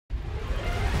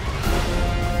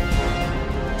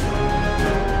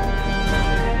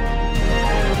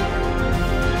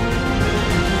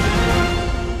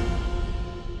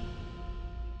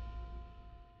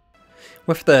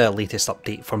With the latest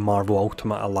update for Marvel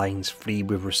Ultimate Alliance 3,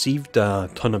 we've received a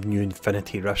ton of new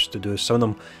Infinity Rifts to do. Some of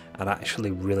them are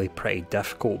actually really pretty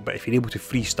difficult, but if you're able to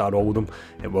 3-star all of them,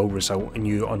 it will result in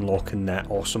you unlocking that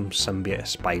awesome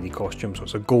symbiote Spidey costume, so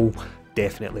it's a goal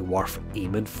definitely worth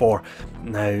aiming for.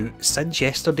 Now, since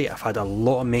yesterday I've had a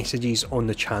lot of messages on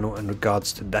the channel in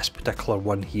regards to this particular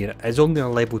one here. It is only a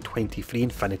level 23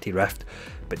 Infinity Rift,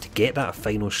 but to get that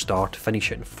final star to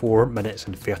finish it in 4 minutes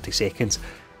and 30 seconds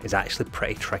is actually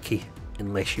pretty tricky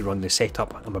unless you run the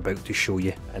setup I'm about to show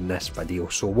you in this video.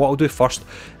 So what I'll do first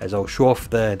is I'll show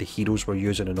off the heroes we're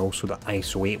using and also the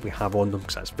ISO 8 we have on them,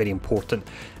 because that's very important,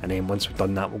 and then once we've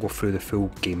done that we'll go through the full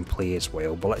gameplay as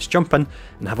well. But let's jump in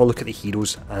and have a look at the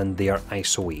heroes and their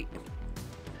ISO 8.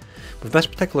 With this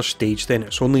particular stage then,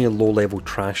 it's only a low level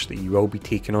trash that you will be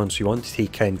taking on, so you want to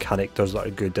take in characters that are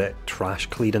good at trash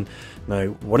clearing. Now,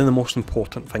 one of the most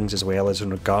important things as well is in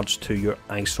regards to your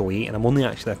ISO 8, and I'm only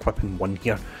actually equipping one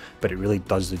here, but it really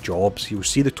does the job. So you'll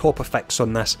see the top effects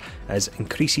on this is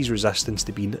increases resistance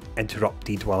to being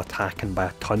interrupted while attacking by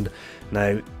a ton.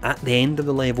 Now, at the end of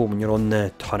the level, when you're on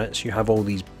the turrets, you have all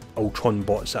these Ultron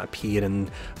bots that appear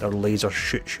and their laser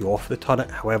shoots you off the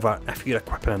turret. However, if you're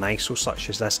equipping an ISO such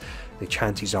as this, the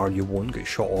chances are you won't get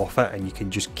shot off it and you can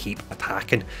just keep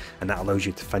attacking, and that allows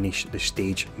you to finish the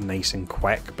stage nice and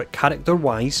quick. But character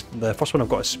wise, the first one I've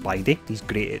got is Spidey. He's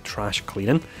great at trash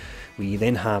clearing. We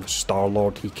then have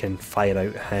Star-Lord. He can fire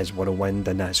out his whirlwind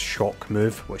and his shock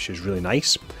move, which is really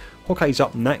nice. Hawkeye's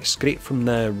up next, great from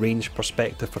the range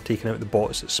perspective for taking out the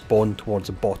bots that spawn towards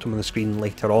the bottom of the screen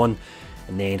later on.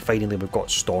 And then finally we've got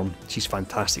Storm. She's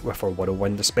fantastic with her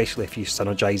whirlwind, especially if you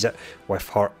synergise it with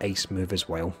her ice move as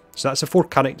well. So that's the 4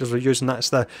 characters we're using. That's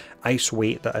the ISO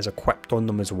 8 that is equipped on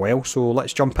them as well. So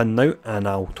let's jump in now and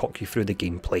I'll talk you through the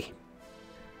gameplay.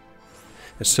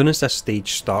 As soon as this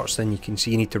stage starts, then you can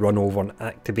see you need to run over and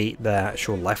activate the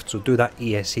actual lift, so do that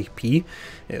ASAP.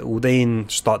 It will then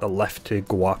start the lift to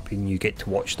go up and you get to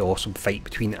watch the awesome fight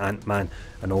between Ant-Man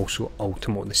and also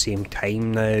Ultimo at the same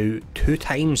time. Now, 2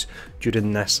 times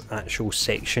during this actual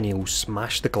section he'll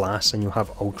smash the glass and you'll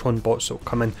have Ultron bots that will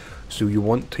come in, so you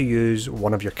want to use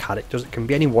one of your characters, it can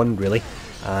be any one really,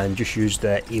 and just use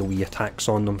the AoE attacks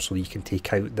on them so you can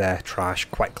take out the trash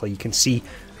quickly. You can see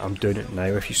I'm doing it now.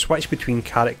 If you switch between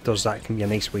characters, that can be a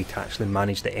nice way to actually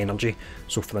manage the energy.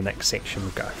 So for the next section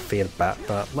we've got a fair bit,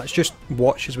 but let's just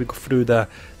watch as we go through the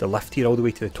lift here all the way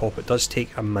to the top. It does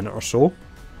take a minute or so.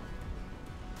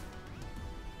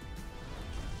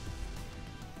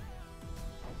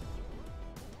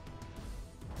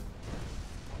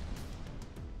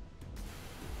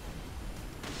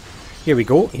 Here we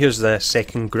go, here's the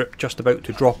second group just about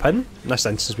to drop in. In this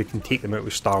instance we can take them out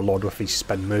with Star-Lord with his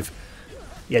spin move.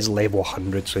 He is level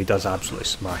 100, so he does absolutely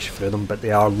smash through them, but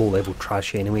they are low level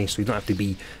trash anyway, so you don't have to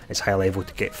be as high level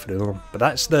to get through them. But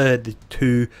that's the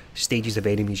 2 stages of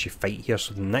enemies you fight here.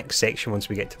 So the next section, once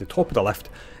we get to the top of the lift,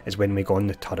 is when we go on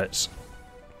the turrets.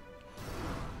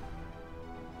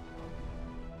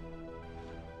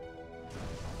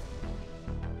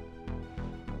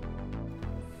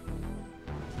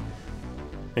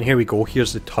 And here we go,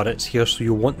 here's the turrets here, so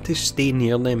you'll want to stay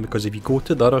near them, because if you go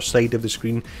to the other side of the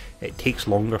screen it takes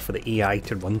longer for the AI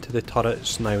to run to the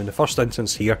turrets. Now in the first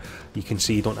instance here you can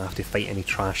see you don't have to fight any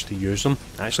trash to use them.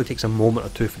 It actually takes a moment or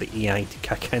 2 for the AI to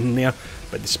kick in there,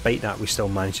 but despite that we still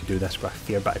manage to do this with a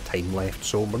fair bit of time left.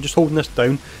 So we're just holding this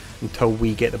down until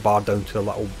we get the bar down to the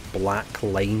little black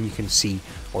line you can see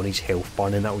on his health bar,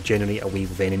 and that will generate a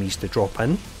wave of enemies to drop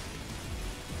in.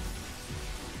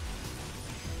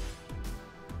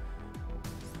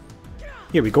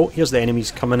 Here we go, here's the enemies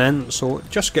coming in, so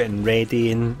just getting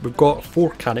ready, and we've got 4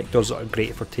 characters that are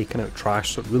great for taking out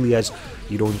trash, so it really is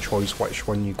your own choice which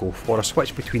one you go for. I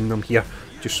switch between them here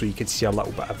just so you can see a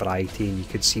little bit of variety and you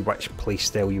can see which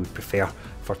playstyle you would prefer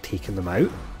for taking them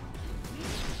out.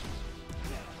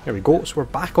 There we go, so we're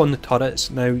back on the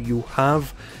turrets. Now you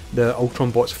have the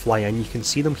Ultron bots fly in, you can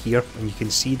see them here and you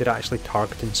can see they're actually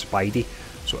targeting Spidey.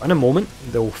 So in a moment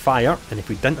they'll fire, and if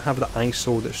we didn't have the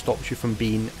ISO that stops you from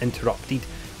being interrupted,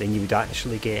 then you would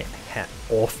actually get hit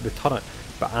off the turret.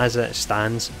 But as it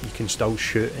stands you can still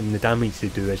shoot and the damage they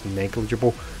do is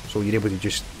negligible, so you're able to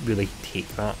just really take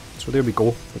that. So there we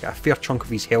go, we got a fair chunk of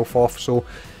his health off. So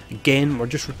again we're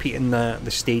just repeating the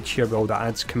stage here while the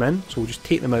ads come in, so we'll just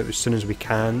take them out as soon as we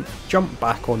can, jump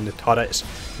back on the turrets,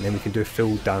 and then we can do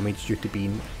full damage due to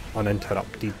being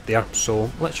uninterrupted there.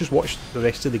 So let's just watch the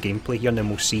rest of the gameplay here and then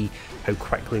we'll see how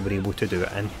quickly we're able to do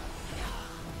it in.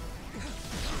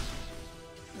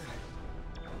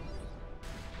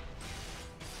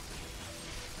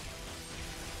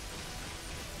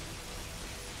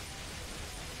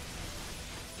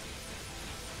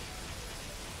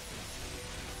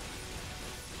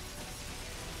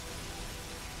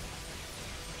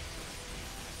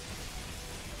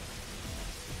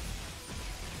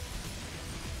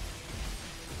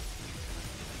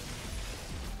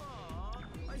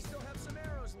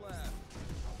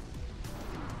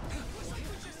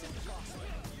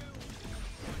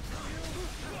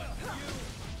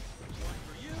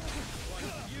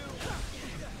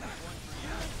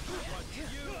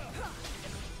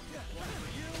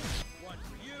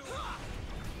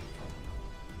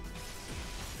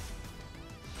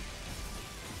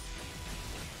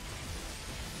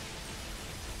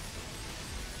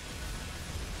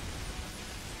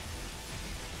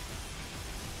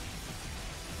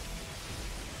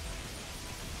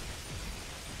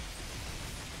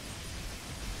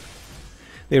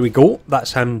 There we go,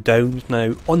 that's him down.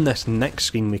 Now on this next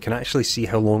screen we can actually see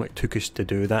how long it took us to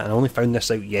do that, and I only found this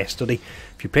out yesterday.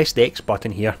 If you press the X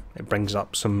button here, it brings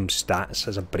up some stats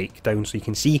as a breakdown, so you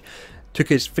can see it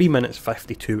took us 3 minutes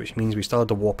 52, which means we still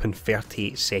had a whopping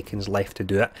 38 seconds left to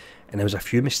do it, and there was a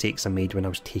few mistakes I made when I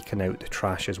was taking out the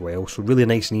trash as well, so really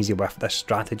nice and easy with this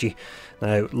strategy.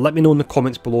 Now let me know in the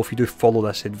comments below if you do follow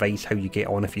this advice, how you get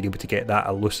on, if you're able to get that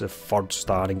elusive 3rd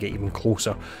star and get even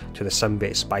closer to the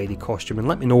Simbet Spidey costume, and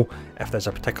let me know if there's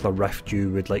a particular rift you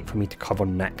would like for me to cover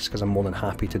next, because I'm more than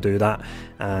happy to do that.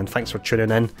 And thanks for tuning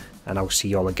in, and I'll see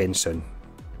you all again soon.